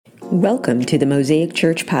Welcome to the Mosaic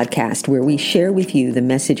Church podcast, where we share with you the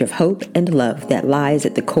message of hope and love that lies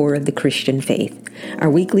at the core of the Christian faith. Our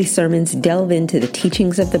weekly sermons delve into the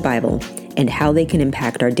teachings of the Bible and how they can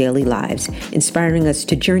impact our daily lives, inspiring us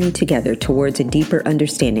to journey together towards a deeper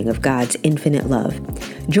understanding of God's infinite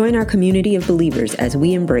love. Join our community of believers as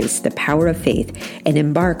we embrace the power of faith and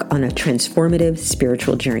embark on a transformative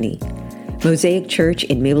spiritual journey. Mosaic Church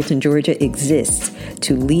in Mableton, Georgia exists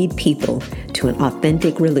to lead people to an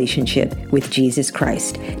authentic relationship with Jesus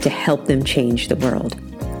Christ to help them change the world.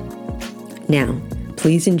 Now,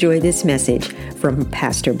 please enjoy this message from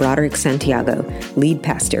Pastor Broderick Santiago, lead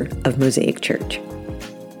pastor of Mosaic Church.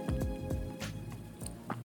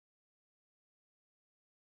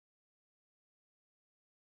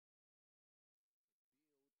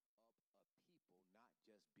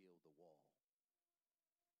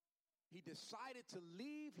 He decided to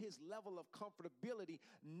leave his level of comfortability,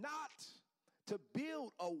 not to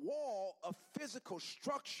build a wall of physical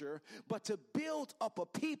structure, but to build up a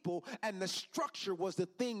people, and the structure was the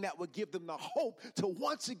thing that would give them the hope to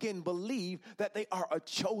once again believe that they are a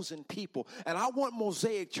chosen people. And I want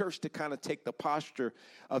Mosaic Church to kind of take the posture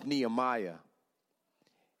of Nehemiah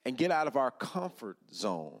and get out of our comfort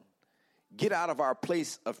zone, get out of our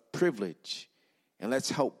place of privilege, and let's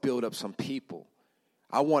help build up some people.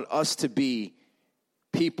 I want us to be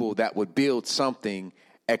people that would build something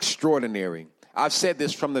extraordinary. I've said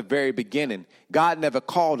this from the very beginning. God never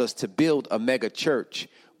called us to build a mega church,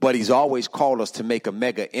 but he's always called us to make a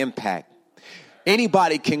mega impact.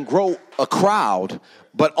 Anybody can grow a crowd,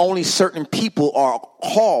 but only certain people are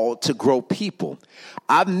called to grow people.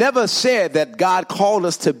 I've never said that God called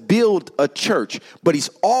us to build a church, but he's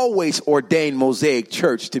always ordained Mosaic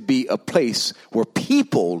Church to be a place where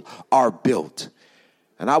people are built.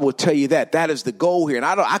 And I will tell you that is the goal here. And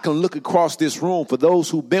I can look across this room for those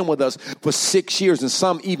who've been with us for 6 years and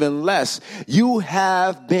some even less. You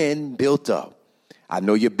have been built up. I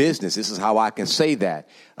know your business. This is how I can say that.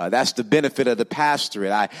 That's the benefit of the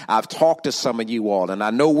pastorate. I've talked to some of you all, and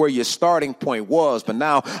I know where your starting point was. But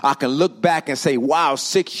now I can look back and say, wow,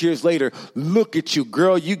 6 years later, look at you,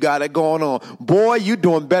 girl. You got it going on. Boy, you're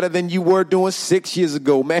doing better than you were doing 6 years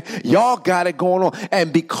ago, man. Y'all got it going on.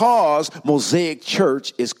 And because Mosaic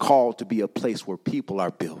Church is called to be a place where people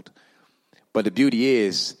are built. But the beauty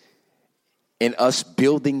is, in us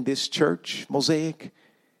building this church, Mosaic,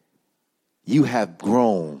 you have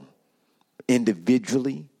grown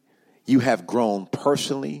individually, you have grown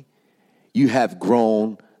personally, you have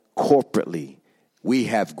grown corporately, we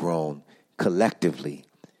have grown collectively.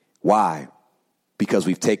 Why? Because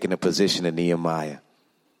we've taken a position in Nehemiah.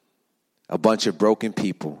 A bunch of broken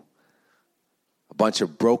people, a bunch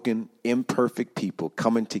of broken, imperfect people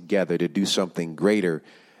coming together to do something greater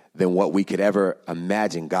than what we could ever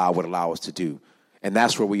imagine God would allow us to do. And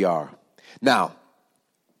that's where we are. Now,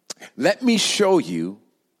 let me show you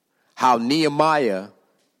how Nehemiah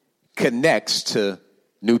connects to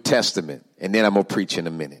New Testament, and then I'm going to preach in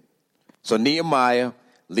a minute. So Nehemiah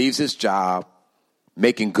leaves his job,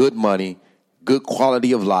 making good money, good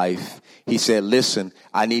quality of life. He said, listen,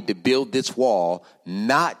 I need to build this wall,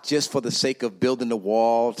 not just for the sake of building the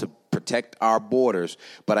wall to protect our borders,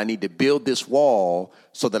 but I need to build this wall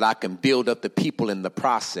so that I can build up the people in the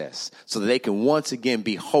process, so that they can once again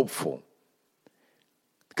be hopeful.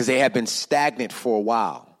 Because they had been stagnant for a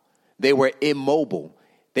while. They were immobile.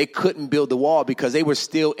 They couldn't build the wall because they were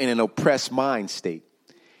still in an oppressed mind state.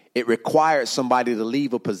 It required somebody to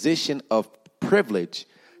leave a position of privilege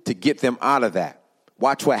to get them out of that.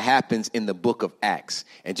 Watch what happens in the book of Acts.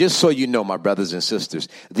 And just so you know, my brothers and sisters,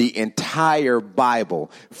 the entire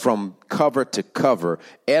Bible, from cover to cover,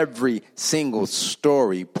 every single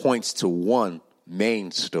story points to one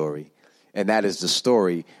main story. And that is the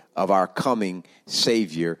story of our coming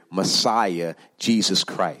Savior, Messiah, Jesus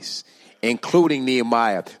Christ, including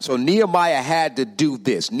Nehemiah. So Nehemiah had to do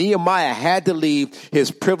this. Nehemiah had to leave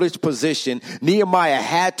his privileged position. Nehemiah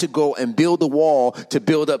had to go and build a wall to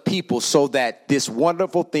build up people so that this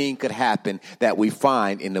wonderful thing could happen that we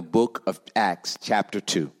find in the book of Acts chapter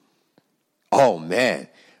 2. Oh, man.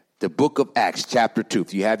 The book of Acts chapter 2.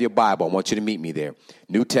 If you have your Bible, I want you to meet me there.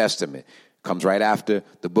 New Testament comes right after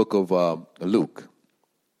the book of Luke.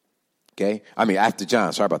 Okay, after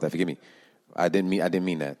John. Sorry about that. Forgive me. I didn't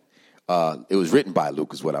mean that. It was written by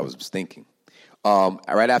Luke, is what I was thinking.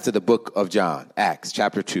 Right after the book of John, Acts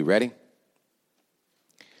chapter 2. Ready?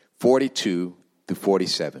 42 through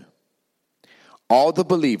 47. All the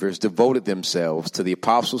believers devoted themselves to the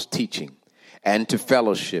apostles' teaching and to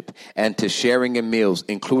fellowship and to sharing in meals,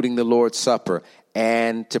 including the Lord's Supper,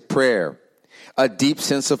 and to prayer. A deep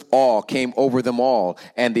sense of awe came over them all,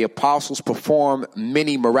 and the apostles performed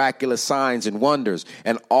many miraculous signs and wonders,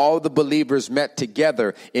 and all the believers met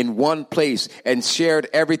together in one place and shared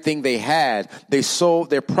everything they had. They sold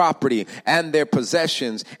their property and their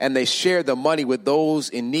possessions, and they shared the money with those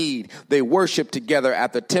in need. They worshiped together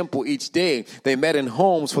at the temple each day. They met in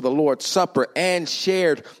homes for the Lord's Supper and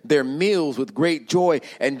shared their meals with great joy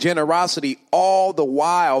and generosity, all the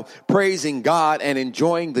while praising God and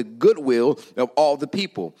enjoying the goodwill of all the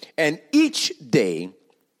people. And each day,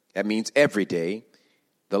 that means every day,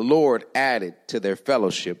 the Lord added to their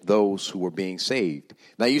fellowship those who were being saved.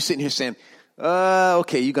 Now you're sitting here saying,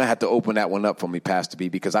 okay, you're going to have to open that one up for me, Pastor B,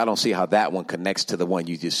 because I don't see how that one connects to the one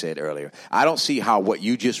you just said earlier. I don't see how what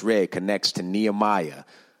you just read connects to Nehemiah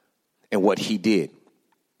and what he did.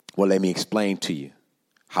 Well, let me explain to you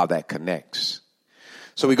how that connects.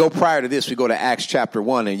 So we go prior to this, we go to Acts chapter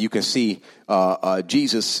 1, and you can see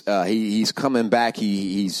Jesus, he's coming back.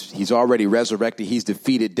 He's already resurrected. He's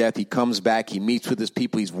defeated death. He comes back. He meets with his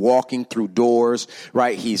people. He's walking through doors,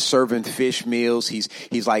 right? He's serving fish meals. He's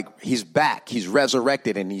back. He's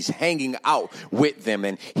resurrected, and he's hanging out with them,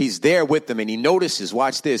 and he's there with them. And he notices,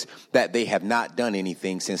 watch this, that they have not done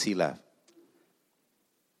anything since he left.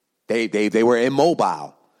 They were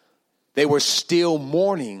immobile. They were still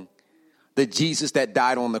mourning the Jesus that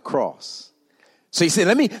died on the cross. So he said,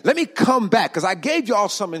 let me come back, because I gave y'all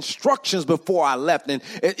some instructions before I left, and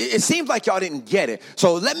it seems like y'all didn't get it.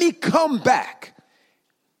 So let me come back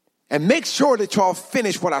and make sure that y'all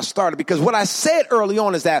finish what I started, because what I said early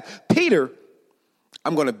on is that, Peter,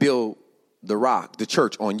 I'm going to build the rock, the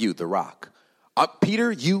church on you, the rock.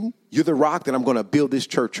 Peter, you're the rock that I'm going to build this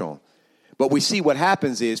church on. But we see what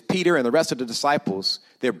happens is Peter and the rest of the disciples,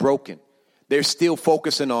 they're broken. They're still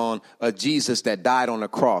focusing on a Jesus that died on the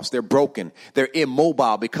cross. They're broken. They're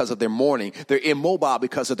immobile because of their mourning. They're immobile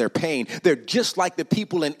because of their pain. They're just like the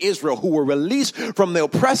people in Israel who were released from the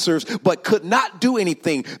oppressors but could not do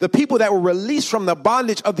anything. The people that were released from the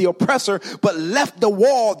bondage of the oppressor but left the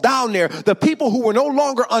wall down there. The people who were no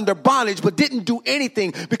longer under bondage but didn't do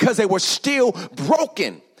anything because they were still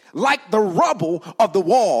broken, like the rubble of the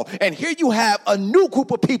wall. And here you have a new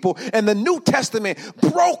group of people in the New Testament,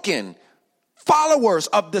 broken followers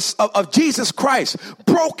of Jesus Christ,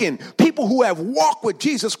 broken people who have walked with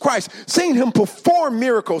Jesus Christ, seen him perform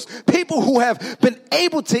miracles, people who have been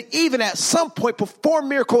able to even at some point perform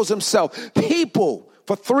miracles themselves. People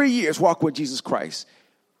for 3 years walk with Jesus Christ.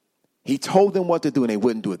 He told them what to do and they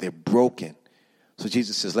wouldn't do it. They're broken. So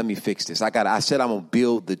Jesus says, let me fix this. I said I'm going to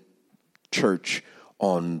build the church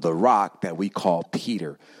on the rock that we call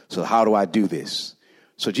Peter. So how do I do this?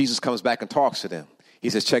 So Jesus comes back and talks to them. He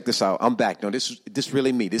says, check this out. I'm back. No, this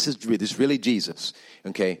really me. This is really Jesus.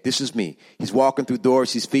 Okay, this is me. He's walking through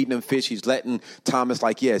doors. He's feeding them fish. He's letting Thomas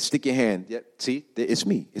yeah, stick your hand. Yeah, see, it's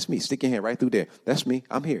me. It's me. Stick your hand right through there. That's me.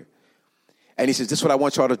 I'm here. And he says, this is what I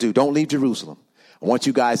want y'all to do. Don't leave Jerusalem. I want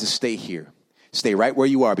you guys to stay here. Stay right where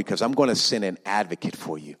you are, because I'm going to send an advocate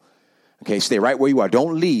for you. Okay, stay right where you are.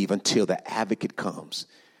 Don't leave until the advocate comes.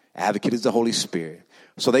 Advocate is the Holy Spirit.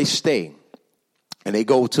 So they stay, and they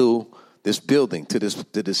go to this building, to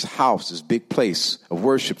this house, this big place of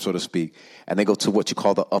worship, so to speak. And they go to what you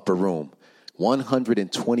call the upper room.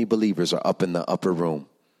 120 believers are up in the upper room,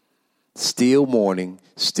 still mourning,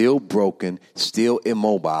 still broken, still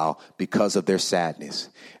immobile because of their sadness.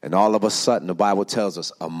 And all of a sudden, the Bible tells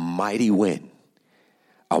us a mighty wind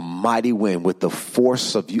with the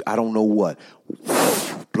force of I don't know what,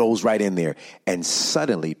 blows right in there. And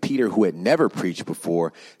suddenly Peter, who had never preached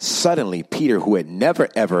before, suddenly Peter, who had never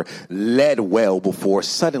ever led well before,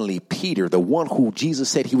 suddenly Peter, the one who Jesus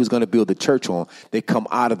said he was going to build the church on, they come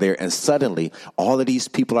out of there, and suddenly all of these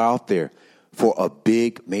people are out there for a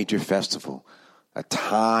big major festival. A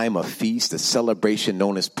time, a feast, a celebration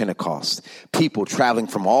known as Pentecost. People traveling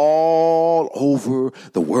from all over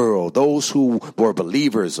the world. Those who were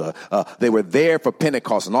believers, they were there for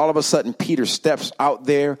Pentecost. And all of a sudden, Peter steps out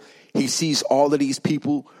there. He sees all of these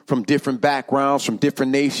people from different backgrounds, from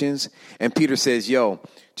different nations. And Peter says, yo,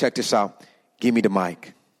 check this out. Give me the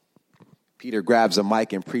mic. Peter grabs a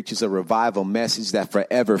mic and preaches a revival message that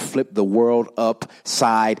forever flipped the world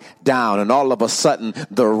upside down. And all of a sudden,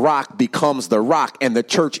 the rock becomes the rock and the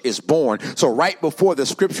church is born. So right before the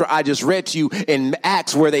scripture I just read to you in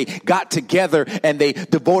Acts, where they got together and they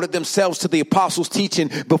devoted themselves to the apostles' teaching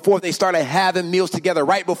before they started having meals together,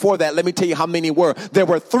 right before that, let me tell you how many were. There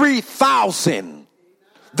were 3,000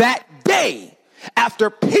 that day. After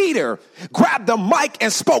Peter grabbed the mic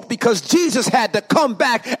and spoke, because Jesus had to come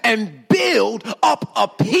back and build up a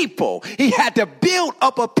people. He had to build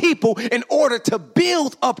up a people in order to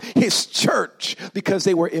build up his church, because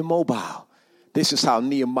they were immobile. This is how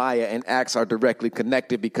Nehemiah and Acts are directly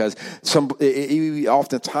connected, because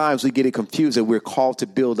oftentimes we get it confused that we're called to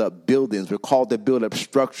build up buildings. We're called to build up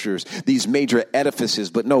structures, these major edifices.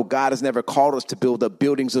 But no, God has never called us to build up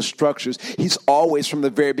buildings or structures. He's always from the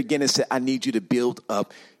very beginning said, I need you to build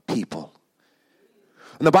up people.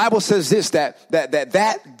 And the Bible says this,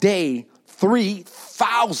 that day,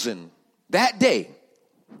 3,000, that day,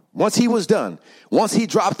 once he was done, once he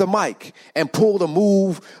dropped the mic and pulled a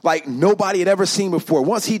move like nobody had ever seen before,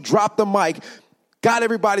 once he dropped the mic, got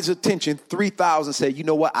everybody's attention, 3,000 said, you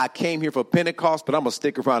know what, I came here for Pentecost, but I'm going to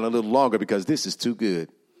stick around a little longer because this is too good.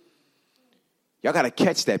 Y'all got to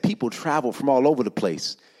catch that. People travel from all over the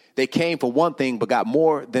place. They came for one thing, but got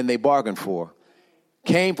more than they bargained for.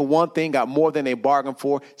 Came for one thing, got more than they bargained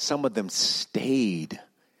for. Some of them stayed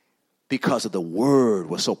because of the word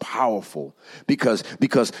was so powerful, because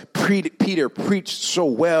Peter preached so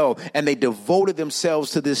well, and they devoted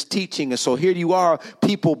themselves to this teaching. And so here you are,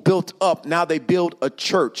 people built up. Now they build a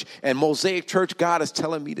church. And Mosaic Church, God is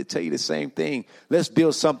telling me to tell you the same thing. Let's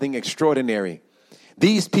build something extraordinary.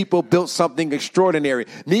 These people built something extraordinary.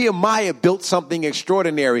 Nehemiah built something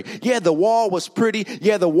extraordinary. Yeah, the wall was pretty.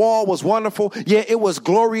 Yeah, the wall was wonderful. Yeah, it was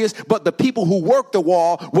glorious. But the people who worked the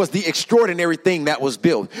wall was the extraordinary thing that was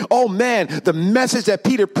built. Oh man, the message that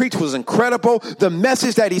Peter preached was incredible. The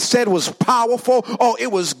message that he said was powerful. Oh,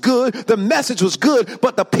 it was good. The message was good.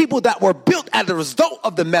 But the people that were built as a result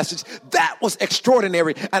of the message, that was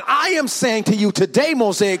extraordinary. And I am saying to you today,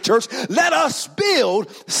 Mosaic Church, let us build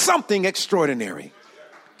something extraordinary.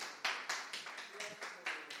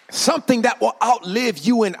 Something that will outlive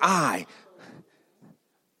you and I.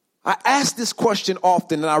 I ask this question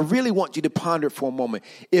often, and I really want you to ponder it for a moment.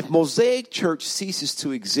 If Mosaic Church ceases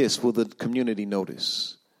to exist, will the community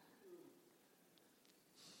notice?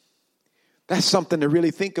 That's something to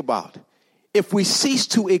really think about. If we cease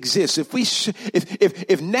to exist,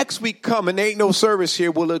 if next week come and there ain't no service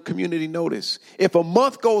here, will the community notice? If a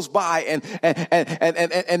month goes by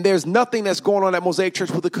and there's nothing that's going on at Mosaic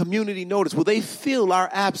Church, will the community notice? Will they feel our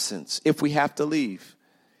absence if we have to leave?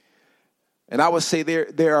 And I would say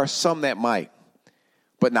there are some that might,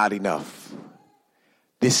 but not enough.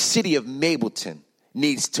 This city of Mableton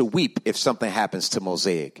needs to weep if something happens to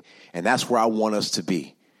Mosaic. And that's where I want us to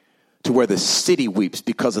be. To where the city weeps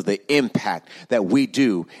because of the impact that we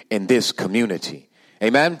do in this community.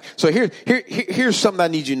 Amen. So here's something I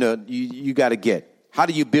need you got to get. How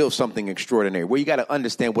do you build something extraordinary? Well, you got to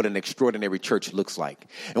understand what an extraordinary church looks like.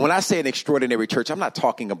 And when I say an extraordinary church, I'm not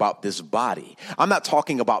talking about this body. I'm not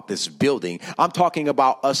talking about this building. I'm talking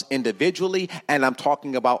about us individually, and I'm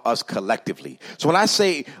talking about us collectively. So when I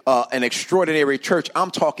say an extraordinary church, I'm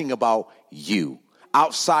talking about you.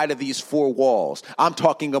 Outside of these four walls. I'm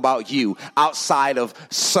talking about you outside of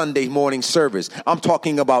Sunday morning service. I'm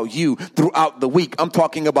talking about you throughout the week. I'm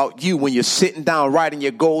talking about you when you're sitting down writing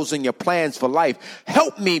your goals and your plans for life.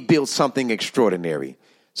 Help me build something extraordinary.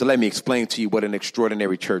 So let me explain to you what an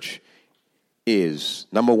extraordinary church is.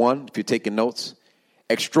 Number one, if you're taking notes,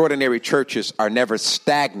 extraordinary churches are never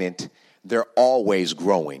stagnant. They're always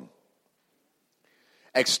growing.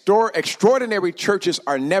 Extraordinary churches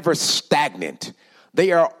are never stagnant.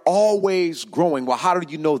 They are always growing. Well, how do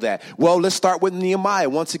you know that? Well, let's start with Nehemiah.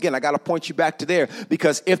 Once again, I got to point you back to there,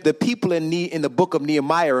 because if the people in the book of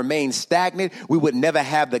Nehemiah remain stagnant, we would never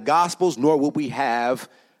have the Gospels, nor would we have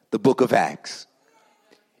the book of Acts.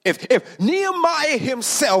 If Nehemiah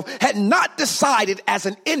himself had not decided as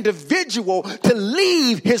an individual to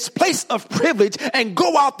leave his place of privilege and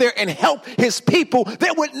go out there and help his people,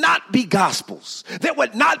 there would not be Gospels. There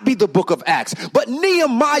would not be the book of Acts. But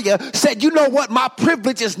Nehemiah said, you know what? My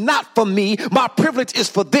privilege is not for me. My privilege is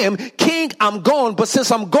for them. King, I'm gone. But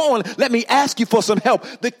since I'm gone, let me ask you for some help.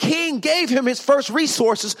 The king gave him his first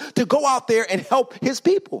resources to go out there and help his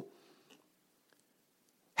people.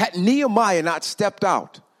 Had Nehemiah not stepped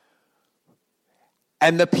out,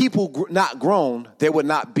 and the people not grown, there would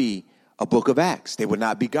not be a book of Acts. There would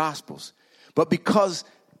not be Gospels. But because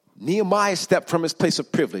Nehemiah stepped from his place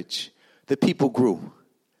of privilege, the people grew.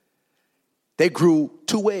 They grew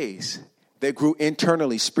two ways. They grew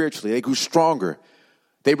internally, spiritually. They grew stronger.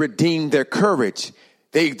 They redeemed their courage.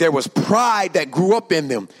 There was pride that grew up in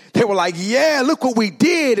them. They were like, yeah, look what we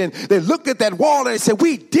did. And they looked at that wall and they said,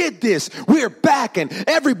 we did this. We're back. And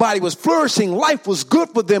everybody was flourishing. Life was good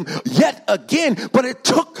for them yet again. But it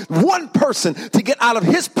took one person to get out of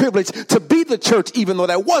his privilege to be the church, even though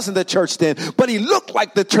that wasn't the church then. But he looked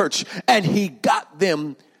like the church, and he got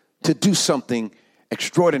them to do something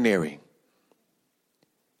extraordinary.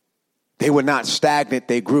 They were not stagnant.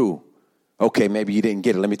 They grew. Okay, maybe you didn't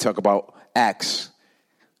get it. Let me talk about Acts.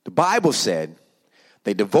 The Bible said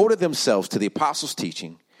They devoted themselves to the apostles'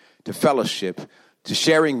 teaching, to fellowship, to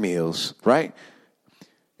sharing meals, right?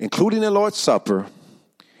 Including the Lord's Supper.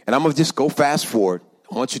 And I'm going to just go fast forward.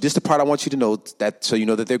 This is the part I want you to know, that so you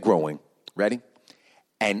know that they're growing. Ready?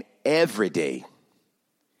 And every day,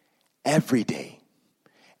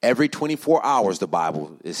 every 24 hours, the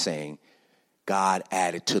Bible is saying, God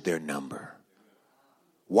added to their number.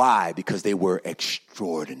 Why? Because they were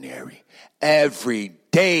extraordinary. Every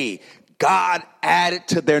day, God added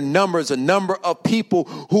to their numbers a number of people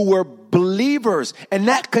who were believers. And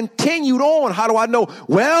that continued on. How do I know?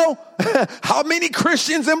 Well, how many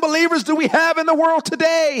Christians and believers do we have in the world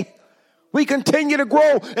today? We continue to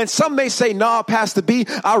grow. And some may say, nah, Pastor B,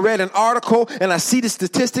 I read an article and I see the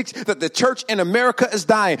statistics that the church in America is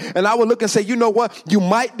dying. And I would look and say, you know what? You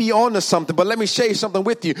might be on to something, but let me share something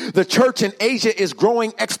with you. The church in Asia is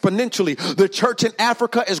growing exponentially. The church in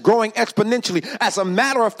Africa is growing exponentially. As a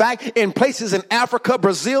matter of fact, in places in Africa,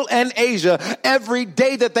 Brazil, and Asia, every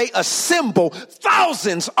day that they assemble,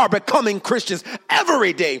 thousands are becoming Christians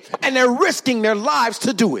every day. And they're risking their lives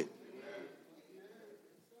to do it.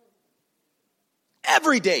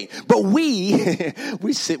 Every day. But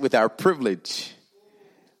we sit with our privilege.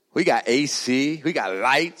 We got AC. We got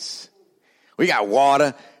lights. We got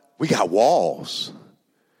water. We got walls.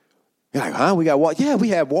 You're like, huh? We got walls? Yeah, we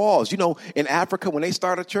have walls. You know, in Africa, when they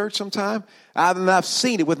start a church sometime, I've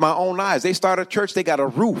seen it with my own eyes. They start a church, they got a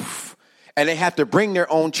roof. And they have to bring their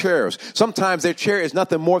own chairs. Sometimes their chair is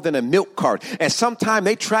nothing more than a milk cart. And sometimes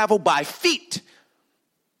they travel by feet.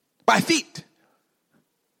 By feet.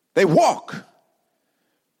 They walk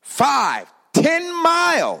 5-10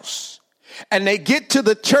 miles, and they get to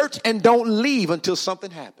the church and don't leave until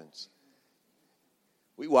something happens.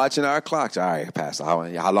 We watching our clocks. All right, Pastor,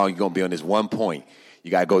 how long you going to be on this one point?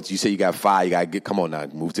 You got to go, you say you got 5, you got to get, come on now,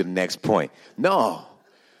 move to the next point. No,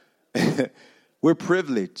 we're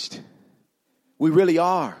privileged. We really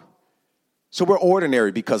are. So we're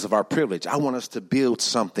ordinary because of our privilege. I want us to build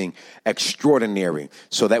something extraordinary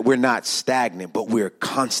so that we're not stagnant, but we're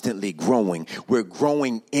constantly growing. We're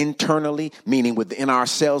growing internally, meaning within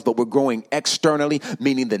ourselves, but we're growing externally,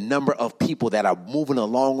 meaning the number of people that are moving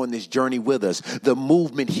along on this journey with us. The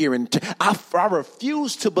movement here. I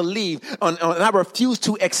refuse to believe, and I refuse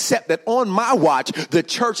to accept that on my watch, the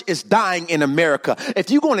church is dying in America.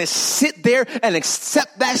 If you're going to sit there and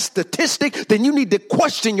accept that statistic, then you need to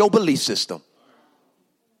question your belief system.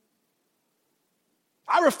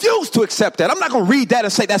 I refuse to accept that. I'm not going to read that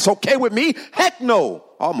and say that's okay with me. Heck no.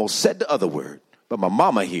 I almost said the other word, but my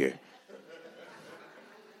mama here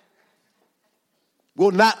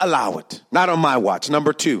will not allow it. Not on my watch.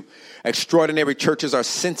 Number 2, extraordinary churches are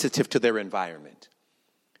sensitive to their environment.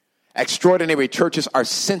 Extraordinary churches are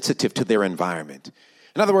sensitive to their environment.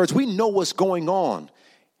 In other words, we know what's going on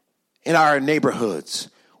in our neighborhoods.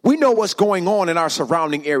 We know what's going on in our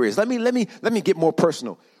surrounding areas. Let me get more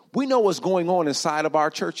personal. We know what's going on inside of our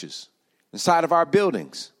churches, inside of our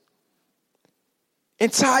buildings.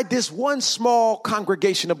 Inside this one small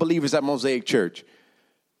congregation of believers at Mosaic Church.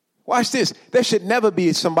 Watch this. There should never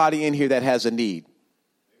be somebody in here that has a need.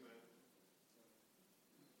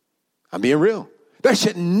 I'm being real. There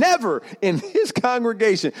should never, in his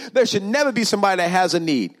congregation, there should never be somebody that has a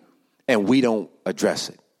need and we don't address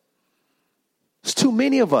it. There's too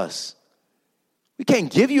many of us. We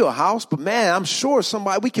can't give you a house, but man, I'm sure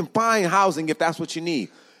we can find housing if that's what you need.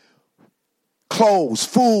 Clothes,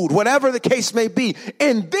 food, whatever the case may be.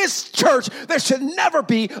 In this church, there should never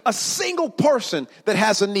be a single person that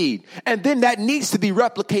has a need. And then that needs to be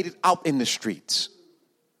replicated out in the streets.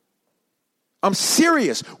 I'm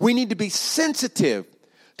serious. We need to be sensitive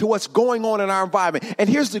to what's going on in our environment. And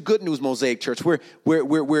here's the good news, Mosaic Church. We're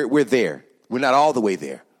there. We're not all the way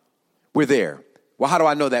there. We're there. Well, how do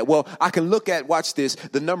I know that? Well, I can look at, watch this,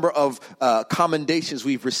 the number of commendations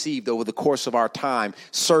we've received over the course of our time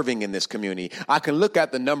serving in this community. I can look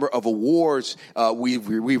at the number of awards we've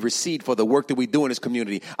received for the work that we do in this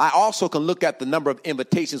community. I also can look at the number of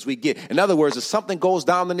invitations we get. In other words, if something goes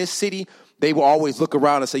down in this city, they will always look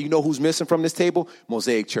around and say, you know who's missing from this table?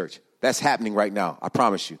 Mosaic Church. That's happening right now. I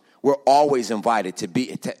promise you. We're always invited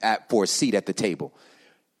for a seat at the table.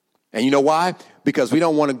 And you know why? Because we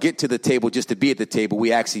don't want to get to the table just to be at the table.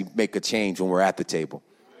 We actually make a change when we're at the table.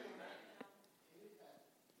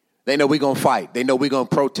 They know we're going to fight. They know we're going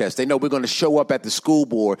to protest. They know we're going to show up at the school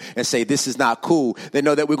board and say, this is not cool. They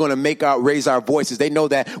know that we're going to raise our voices. They know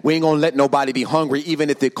that we ain't going to let nobody be hungry, even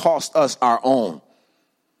if it costs us our own.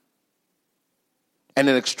 And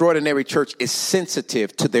an extraordinary church is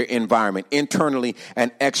sensitive to their environment, internally and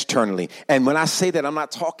externally. And when I say that, I'm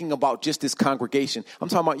not talking about just this congregation. I'm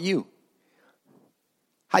talking about you.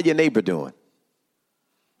 How your neighbor doing?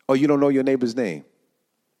 Oh, you don't know your neighbor's name?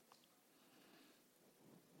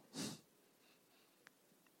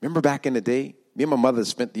 Remember back in the day? Me and my mother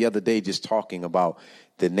spent the other day just talking about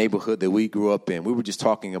the neighborhood that we grew up in. We were just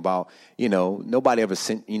talking about, nobody ever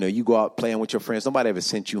sent, you go out playing with your friends. Nobody ever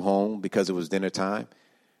sent you home because it was dinner time.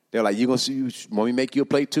 They're like, when we make you a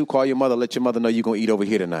plate too, call your mother, let your mother know you're going to eat over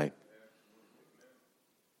here tonight.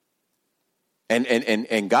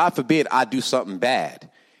 And God forbid I do something bad.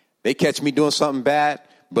 They catch me doing something bad.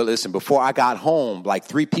 But listen, before I got home, like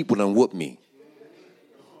 3 people done whooped me.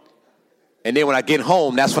 And then when I get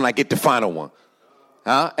home, that's when I get the final one.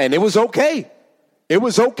 And it was okay. It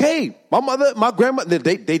was okay. My mother, my grandmother,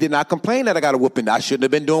 they did not complain that I got a whooping. I shouldn't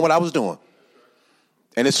have been doing what I was doing.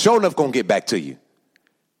 And it's sure enough going to get back to you.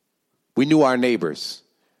 We knew our neighbors.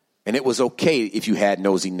 And it was okay if you had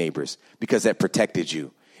nosy neighbors because that protected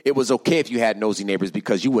you. It was okay if you had nosy neighbors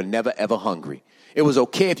because you were never, ever hungry. It was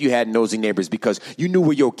okay if you had nosy neighbors because you knew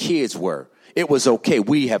where your kids were. It was okay.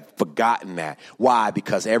 We have forgotten that. Why?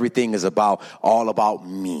 Because everything is all about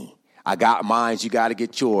me. I got mine, you got to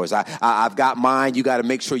get yours. I've got mine, you got to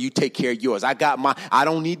make sure you take care of yours. I got mine. I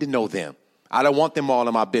don't need to know them. I don't want them all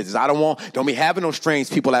in my business. Don't be having no strange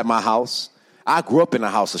people at my house. I grew up in a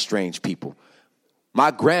house of strange people. My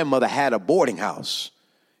grandmother had a boarding house.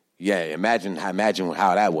 Yeah, imagine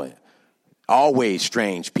how that went. Always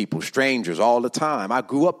strange people, strangers all the time. I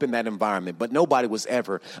grew up in that environment, but nobody was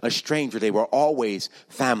ever a stranger. They were always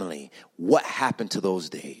family. What happened to those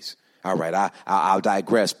days? All right, I'll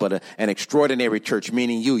digress, but an extraordinary church,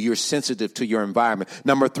 meaning you're sensitive to your environment.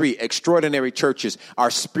 Number 3, extraordinary churches are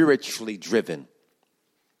spiritually driven.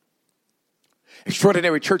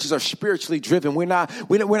 Extraordinary churches are spiritually driven. We're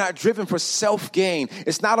not driven for self-gain.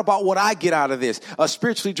 It's not about what I get out of this.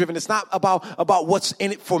 Spiritually driven. It's not about what's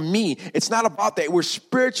in it for me. It's not about that. We're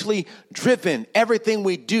spiritually driven. Everything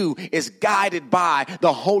we do is guided by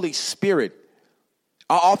the Holy Spirit.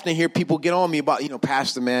 I often hear people get on me about,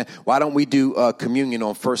 Pastor, man, why don't we do communion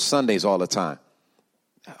on first Sundays all the time?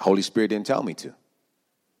 Holy Spirit didn't tell me to.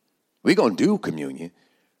 We're going to do communion,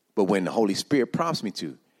 but when the Holy Spirit prompts me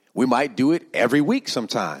to. We might do it every week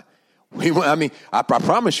sometime. I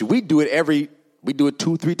promise you, we do it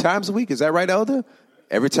 2-3 times a week. Is that right, Elder?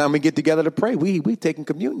 Every time we get together to pray, we taking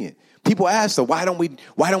communion. People ask, so why don't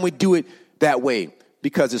we do it that way?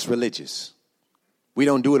 Because it's religious. We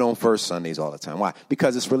don't do it on first Sundays all the time. Why?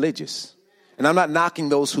 Because it's religious. And I'm not knocking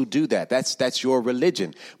those who do that. That's your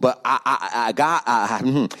religion. But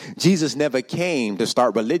Jesus never came to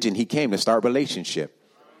start religion. He came to start relationship.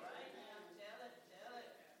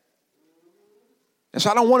 And so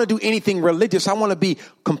I don't want to do anything religious. I want to be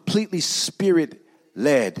completely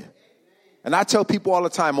Spirit-led. And I tell people all the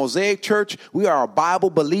time, Mosaic Church, we are a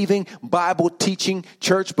Bible-believing, Bible-teaching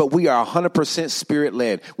church, but we are 100%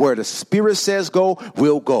 Spirit-led. Where the Spirit says go,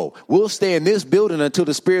 we'll go. We'll stay in this building until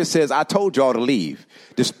the Spirit says, I told y'all to leave.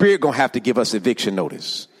 The Spirit going to have to give us eviction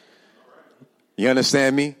notice. You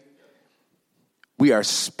understand me? We are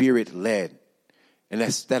Spirit-led. And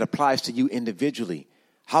that applies to you individually.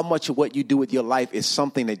 How much of what you do with your life is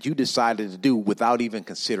something that you decided to do without even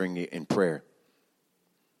considering it in prayer?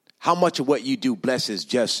 How much of what you do blesses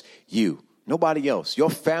just you? Nobody else. Your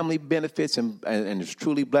family benefits and is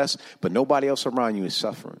truly blessed, but nobody else around you is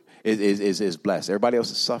suffering, is blessed. Everybody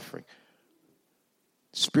else is suffering.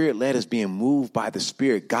 Spirit-led is being moved by the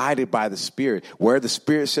Spirit, guided by the Spirit. Where the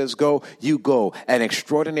Spirit says go, you go. And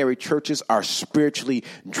extraordinary churches are spiritually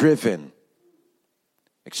driven.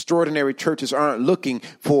 Extraordinary churches aren't looking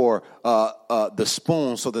for the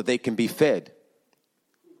spoon so that they can be fed.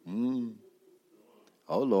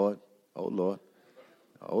 Oh, Lord. Oh, Lord.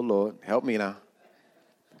 Oh, Lord. Help me now.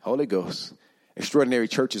 Holy Ghost. Extraordinary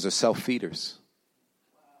churches are self-feeders.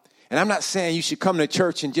 And I'm not saying you should come to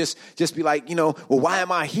church and just be like, well, why am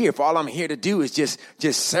I here? If all I'm here to do is just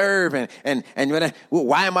serve and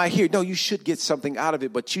why am I here? No, you should get something out of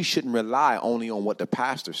it, but you shouldn't rely only on what the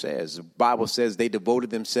pastor says. The Bible says they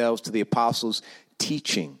devoted themselves to the apostles'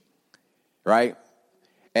 teaching, right?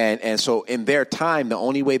 And so in their time, the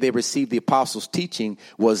only way they received the apostles' teaching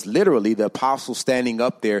was literally the apostles standing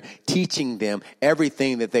up there teaching them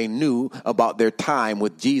everything that they knew about their time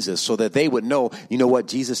with Jesus so that they would know, you know what,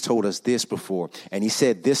 Jesus told us this before and he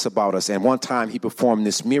said this about us. And one time he performed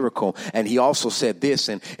this miracle and he also said this.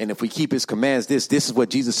 And if we keep his commands, this is what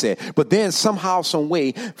Jesus said. But then somehow, some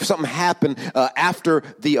way, something happened after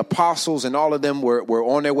the apostles and all of them were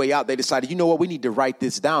on their way out. They decided, you know what, we need to write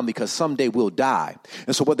this down because someday we'll die.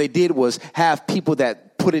 And so what they did was have people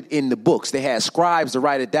that put it in the books. They had scribes to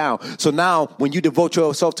write it down. So now when you devote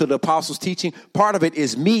yourself to the apostles' teaching, part of it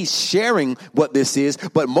is me sharing what this is,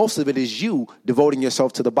 but most of it is you devoting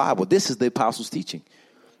yourself to the Bible. This is the apostles' teaching.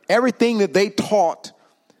 Everything that they taught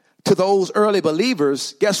to those early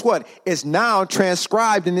believers, guess what? Is now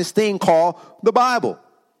transcribed in this thing called the Bible.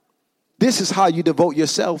 This is how you devote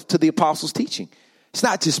yourself to the apostles' teaching. It's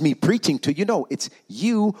not just me preaching to you. No, it's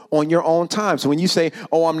you on your own time. So when you say,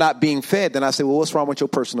 oh, I'm not being fed, then I say, well, what's wrong with your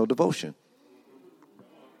personal devotion?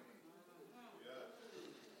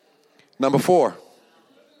 Number 4.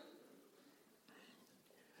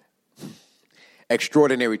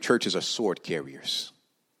 Extraordinary churches are sword carriers.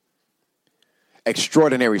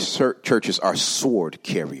 Extraordinary churches are sword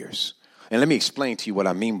carriers. And let me explain to you what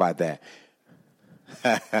I mean by that.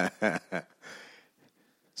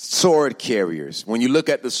 Sword carriers. When you look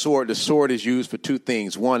at the sword is used for 2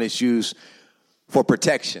 things. One is used for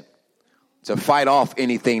protection, to fight off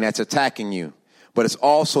anything that's attacking you. But it's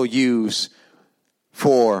also used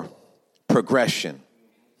for progression.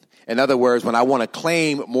 In other words, when I want to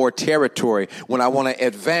claim more territory, when I want to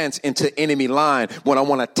advance into enemy line, when I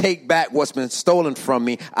want to take back what's been stolen from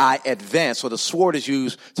me, I advance. So the sword is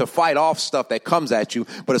used to fight off stuff that comes at you,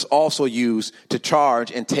 but it's also used to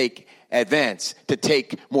charge and take advance, to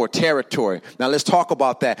take more territory. Now let's talk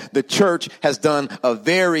about that. The church has done a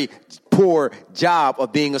very poor job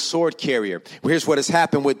of being a sword carrier. Here's what has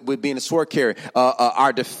happened with being a sword carrier.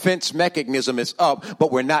 Our defense mechanism is up,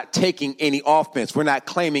 but we're not taking any offense. We're not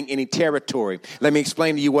claiming any territory. Let me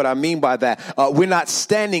explain to you what I mean by that. We're not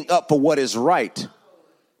standing up for what is right.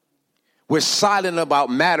 We're silent about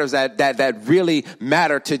matters that really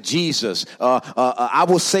matter to Jesus. I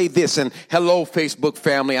will say this, and hello, Facebook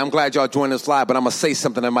family. I'm glad y'all joined us live, but I'm going to say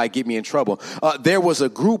something that might get me in trouble. There was a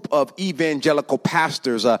group of evangelical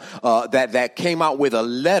pastors that came out with a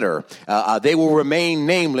letter. They will remain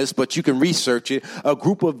nameless, but you can research it. A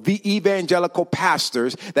group of evangelical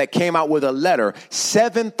pastors that came out with a letter,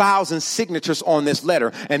 7,000 signatures on this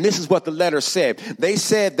letter. And this is what the letter said. They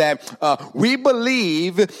said that we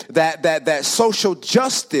believe that social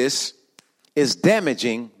justice is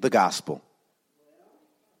damaging the gospel.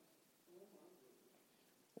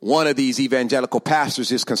 One of these evangelical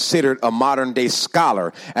pastors is considered a modern day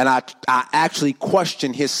scholar. And I actually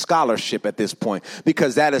question his scholarship at this point,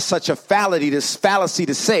 because that is such a fallacy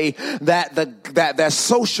to say that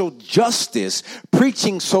social justice,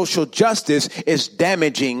 preaching social justice, is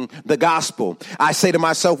damaging the gospel. I say to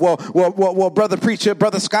myself, well, brother preacher,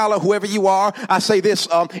 brother scholar, whoever you are, I say this,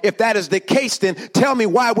 if that is the case, then tell me,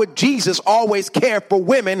 why would Jesus always care for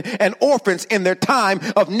women and orphans in their time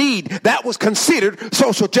of need? That was considered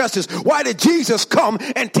social justice. Why did Jesus come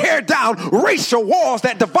and tear down racial walls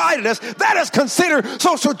that divided us? That is considered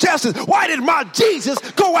social justice. Why did my Jesus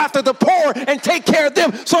go after the poor and take care of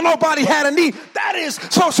them so nobody had a need? That is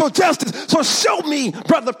social justice. So show me,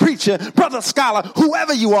 brother preacher, brother scholar,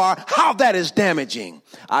 whoever you are, how that is damaging.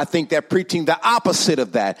 I think that preaching the opposite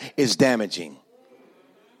of that is damaging.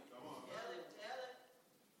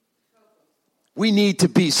 We need to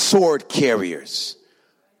be sword carriers,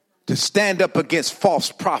 to stand up against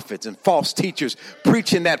false prophets and false teachers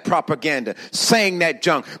preaching that propaganda, saying that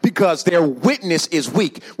junk, because their witness is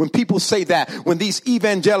weak. When people say that, when these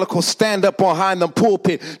evangelicals stand up behind the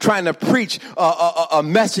pulpit trying to preach a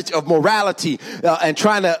message of morality and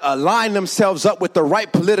trying to align themselves up with the right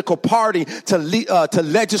political party to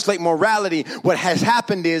legislate morality, what has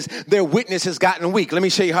happened is their witness has gotten weak. Let me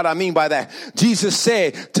show you what I mean by that. Jesus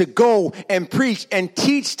said to go and preach and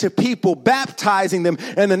teach to people, baptizing them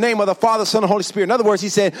in the name of the Father, Son, and Holy Spirit. In other words, he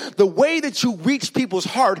said, the way that you reach people's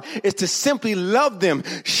heart is to simply love them,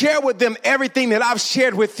 share with them everything that I've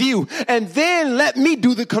shared with you, and then let me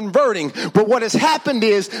do the converting. But what has happened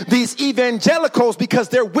is these evangelicals, because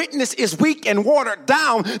their witness is weak and watered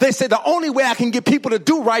down, they say the only way I can get people to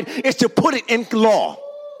do right is to put it in law.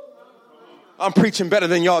 I'm preaching better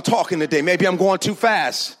than y'all talking today. Maybe I'm going too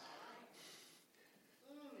fast.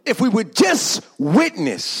 If we would just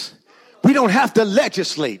witness, we don't have to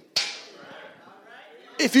legislate.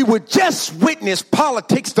 If you would just witness,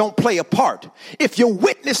 politics don't play a part. If your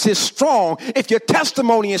witness is strong, if your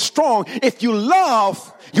testimony is strong, if you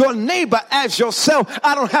love your neighbor as yourself,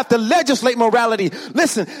 I don't have to legislate morality.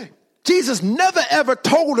 Listen, Jesus never ever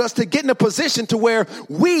told us to get in a position to where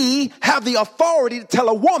we have the authority to tell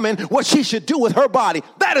a woman what she should do with her body.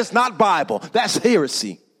 That is not Bible. That's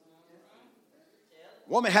heresy.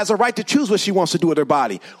 Woman has a right to choose what she wants to do with her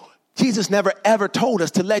body. Jesus never ever told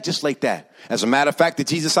us to legislate that. As a matter of fact, the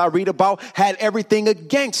Jesus I read about had everything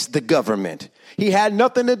against the government. He had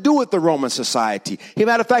nothing to do with the Roman society. As a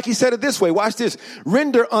matter of fact, he said it this way. Watch this.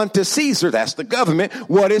 Render unto Caesar, that's the government,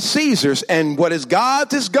 what is Caesar's, and what is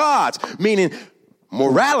God's is God's. Meaning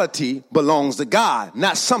morality belongs to God,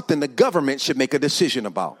 not something the government should make a decision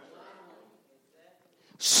about.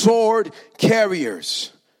 Sword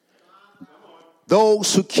carriers.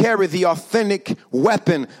 those who carry the authentic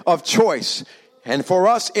weapon of choice. And for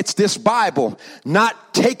us, it's this Bible,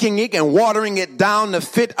 not taking it and watering it down to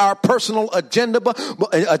fit our personal agenda,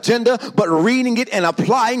 but reading it and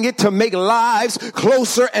applying it to make lives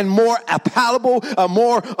closer and more palatable,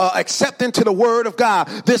 more accepting to the Word of God.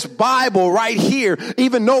 This Bible right here,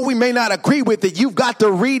 even though we may not agree with it, you've got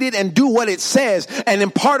to read it and do what it says. And in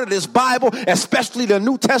part of this Bible, especially the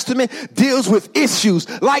New Testament, deals with issues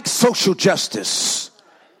like social justice.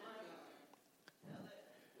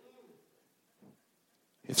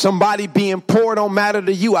 If somebody being poor don't matter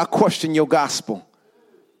to you, I question your gospel.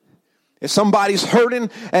 If somebody's hurting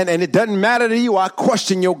and it doesn't matter to you, I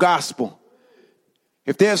question your gospel.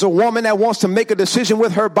 If there's a woman that wants to make a decision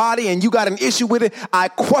with her body and you got an issue with it, I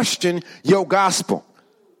question your gospel.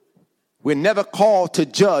 We're never called to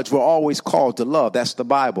judge. We're always called to love. That's the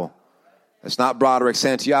Bible. That's not Broderick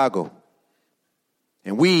Santiago.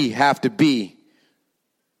 And we have to be,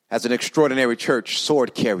 as an extraordinary church,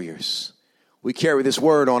 sword carriers. We carry this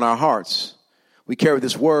word on our hearts. We carry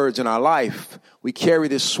these words in our life. We carry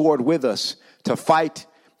this sword with us to fight,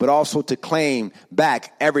 but also to claim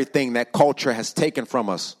back everything that culture has taken from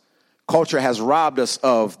us. Culture has robbed us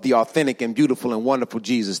of the authentic and beautiful and wonderful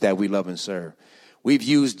Jesus that we love and serve. We've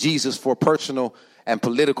used Jesus for personal and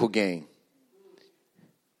political gain.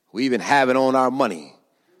 We even have it on our money.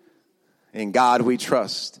 In God we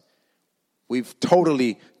trust. We've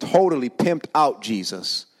totally pimped out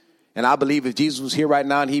Jesus. And I believe if Jesus was here right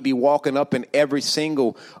now, and he'd be walking up in every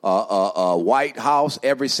single White House,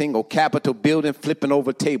 every single Capitol building, flipping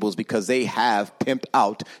over tables because they have pimped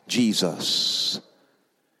out Jesus.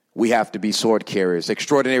 We have to be sword carriers.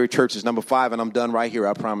 Extraordinary churches, number 5, and I'm done right here,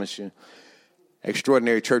 I promise you.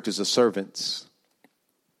 Extraordinary churches are servants.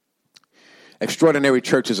 Extraordinary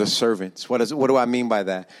churches are servants. What do I mean by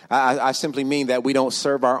that? I simply mean that we don't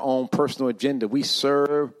serve our own personal agenda. We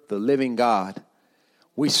serve the living God.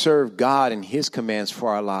 We serve God and his commands for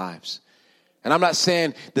our lives. And I'm not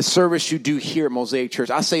saying the service you do here at Mosaic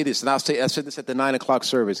Church. I say this, and I said this at the 9 o'clock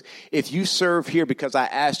service. If you serve here because I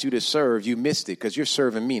asked you to serve, you missed it because you're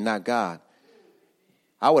serving me, not God.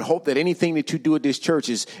 I would hope that anything that you do at this church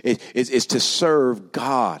is to serve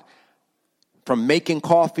God. From making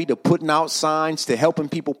coffee to putting out signs to helping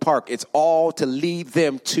people park, it's all to lead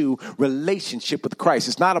them to relationship with Christ.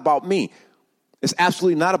 It's not about me. It's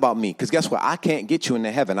absolutely not about me, because guess what? I can't get you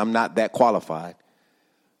into heaven. I'm not that qualified.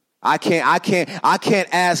 I can't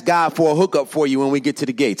ask God for a hookup for you when we get to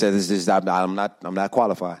the gates. I'm not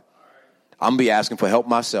qualified. I'm gonna be asking for help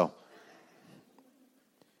myself.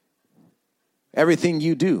 Everything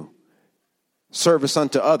you do, service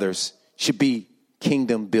unto others, should be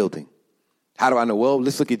kingdom building. How do I know? Well,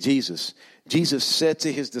 let's look at Jesus. Jesus said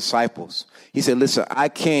to his disciples, he said, listen, I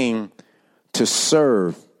came to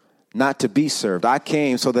serve, not to be served. I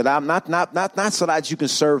came so that I'm not so that you can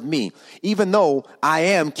serve me. Even though I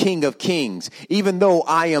am King of Kings, even though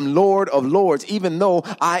I am Lord of Lords, even though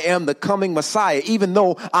I am the coming Messiah, even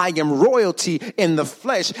though I am royalty in the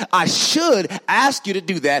flesh, I should ask you to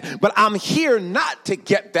do that. But I'm here not to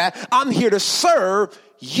get that. I'm here to serve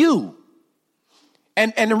you.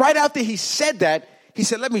 And right after he said that, he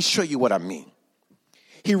said, let me show you what I mean.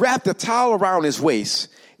 He wrapped a towel around his waist,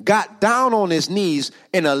 got down on his knees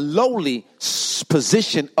in a lowly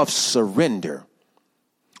position of surrender,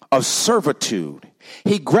 of servitude.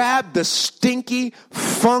 He grabbed the stinky,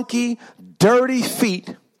 funky, dirty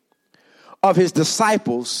feet of his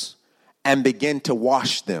disciples and began to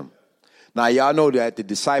wash them. Now, y'all know that the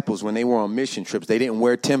disciples, when they were on mission trips, they didn't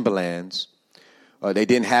wear Timberlands. They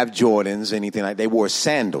didn't have Jordans, anything like that. They wore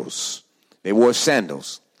sandals. They wore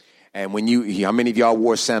sandals. And how many of y'all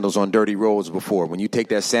wore sandals on dirty roads before? When you take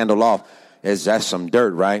that sandal off, that's some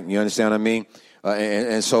dirt, right? You understand what I mean?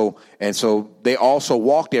 And so they also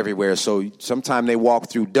walked everywhere. So sometimes they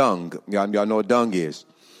walked through dung. Y'all know what dung is.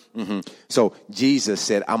 Mm-hmm. So Jesus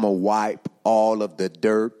said, I'm going to wipe all of the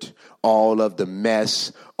dirt, all of the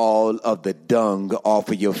mess, all of the dung off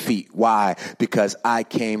of your feet. Why? Because I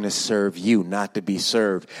came to serve you, not to be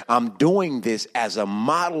served. I'm doing this as a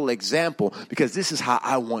model example because this is how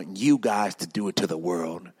I want you guys to do it to the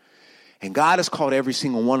world. And God has called every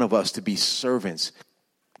single one of us to be servants.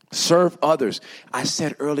 Serve others. I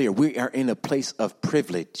said earlier, we are in a place of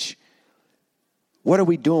privilege. What are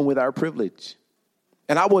we doing with our privilege?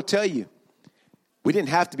 And I will tell you, we didn't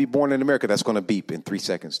have to be born in America. That's going to beep in 3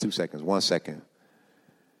 seconds, 2 seconds, 1 second.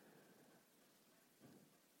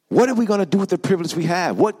 What are we going to do with the privilege we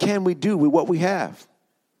have? What can we do with what we have?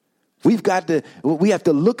 We have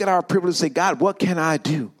to look at our privilege and say, God, what can I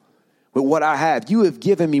do with what I have. You have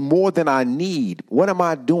given me more than I need. What am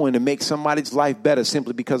I doing to make somebody's life better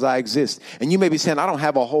simply because I exist? And you may be saying, I don't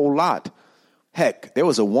have a whole lot. Heck, there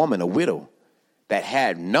was a woman, a widow, that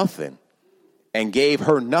had nothing and gave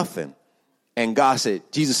her nothing. And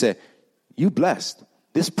Jesus said, you blessed.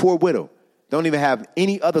 This poor widow don't even have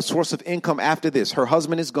any other source of income after this. Her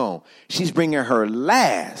husband is gone. She's bringing her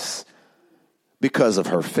last because of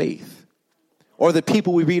her faith. Or the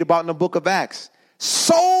people we read about in the book of Acts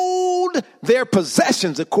sold their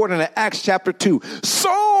possessions according to Acts chapter 2.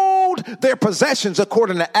 Sold their possessions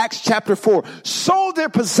according to Acts chapter 4. Sold their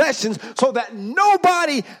possessions so that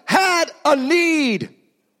nobody had a need.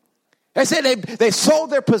 They said they sold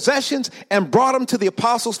their possessions and brought them to the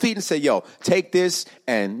apostles' feet and said, yo, take this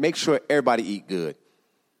and make sure everybody eat good.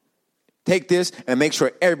 Take this and make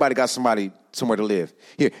sure everybody got somewhere to live.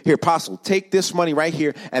 Here, apostle, take this money right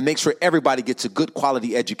here and make sure everybody gets a good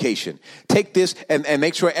quality education. Take this and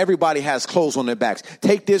make sure everybody has clothes on their backs.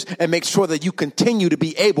 Take this and make sure that you continue to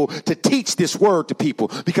be able to teach this word to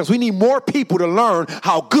people, because we need more people to learn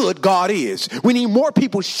how good God is. We need more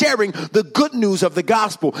people sharing the good news of the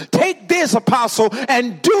gospel. Take this, apostle,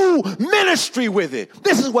 and do ministry with it.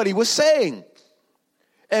 This is what he was saying.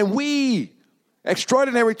 And we,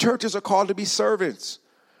 extraordinary churches, are called to be servants.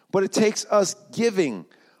 But it takes us giving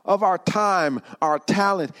of our time, our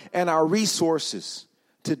talent, and our resources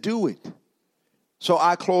to do it. So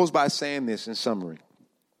I close by saying this in summary.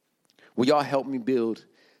 Will y'all help me build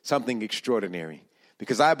something extraordinary?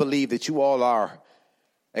 Because I believe that you all are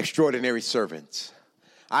extraordinary servants.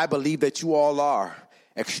 I believe that you all are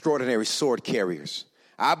extraordinary sword carriers.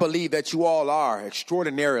 I believe that you all are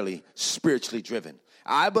extraordinarily spiritually driven.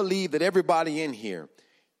 I believe that everybody in here,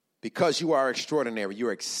 because you are extraordinary,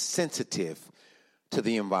 you're sensitive to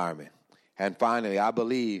the environment. And finally, I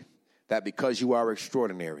believe that because you are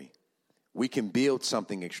extraordinary, we can build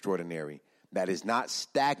something extraordinary that is not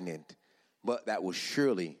stagnant, but that will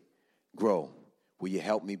surely grow. Will you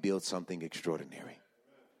help me build something extraordinary?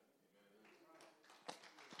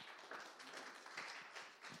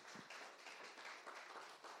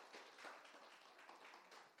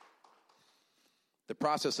 The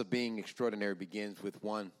process of being extraordinary begins with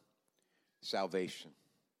one, salvation.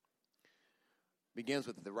 Begins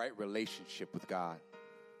with the right relationship with God.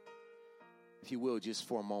 If you will, just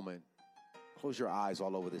for a moment, close your eyes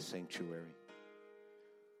all over this sanctuary.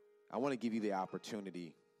 I want to give you the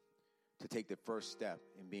opportunity to take the first step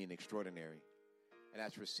in being extraordinary, and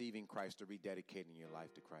that's receiving Christ or rededicating your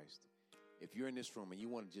life to Christ. If you're in this room and you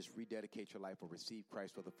want to just rededicate your life or receive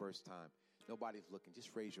Christ for the first time, nobody's looking,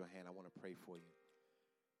 just raise your hand. I want to pray for you.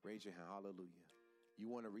 Raise your hand. Hallelujah. You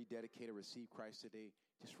want to rededicate or receive Christ today?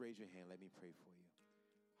 Just raise your hand. Let me pray for you.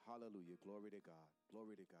 Hallelujah. Glory to God.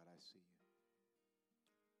 Glory to God. I see you.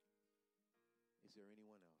 Is there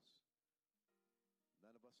anyone else?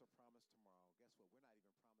 None of us are promised tomorrow. Guess what? We're not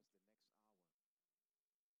even promised the next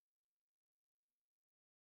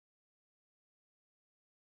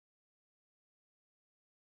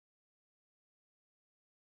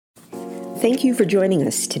hour. Thank you for joining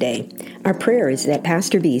us today. Our prayer is that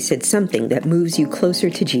Pastor B said something that moves you closer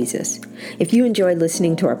to Jesus. If you enjoyed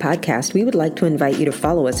listening to our podcast, we would like to invite you to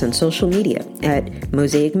follow us on social media at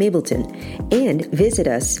Mosaic Mableton and visit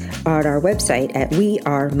us at our website at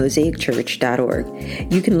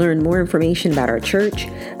wearemosaicchurch.org. You can learn more information about our church,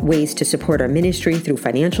 ways to support our ministry through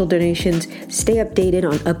financial donations, stay updated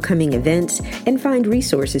on upcoming events, and find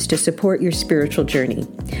resources to support your spiritual journey.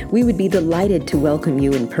 We would be delighted to welcome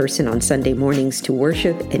you in person on Sunday mornings to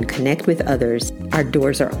worship and connect with others. Our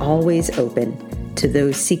doors are always open to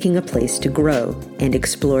those seeking a place to grow and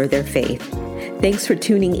explore their faith. Thanks for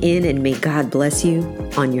tuning in, and may God bless you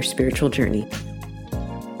on your spiritual journey.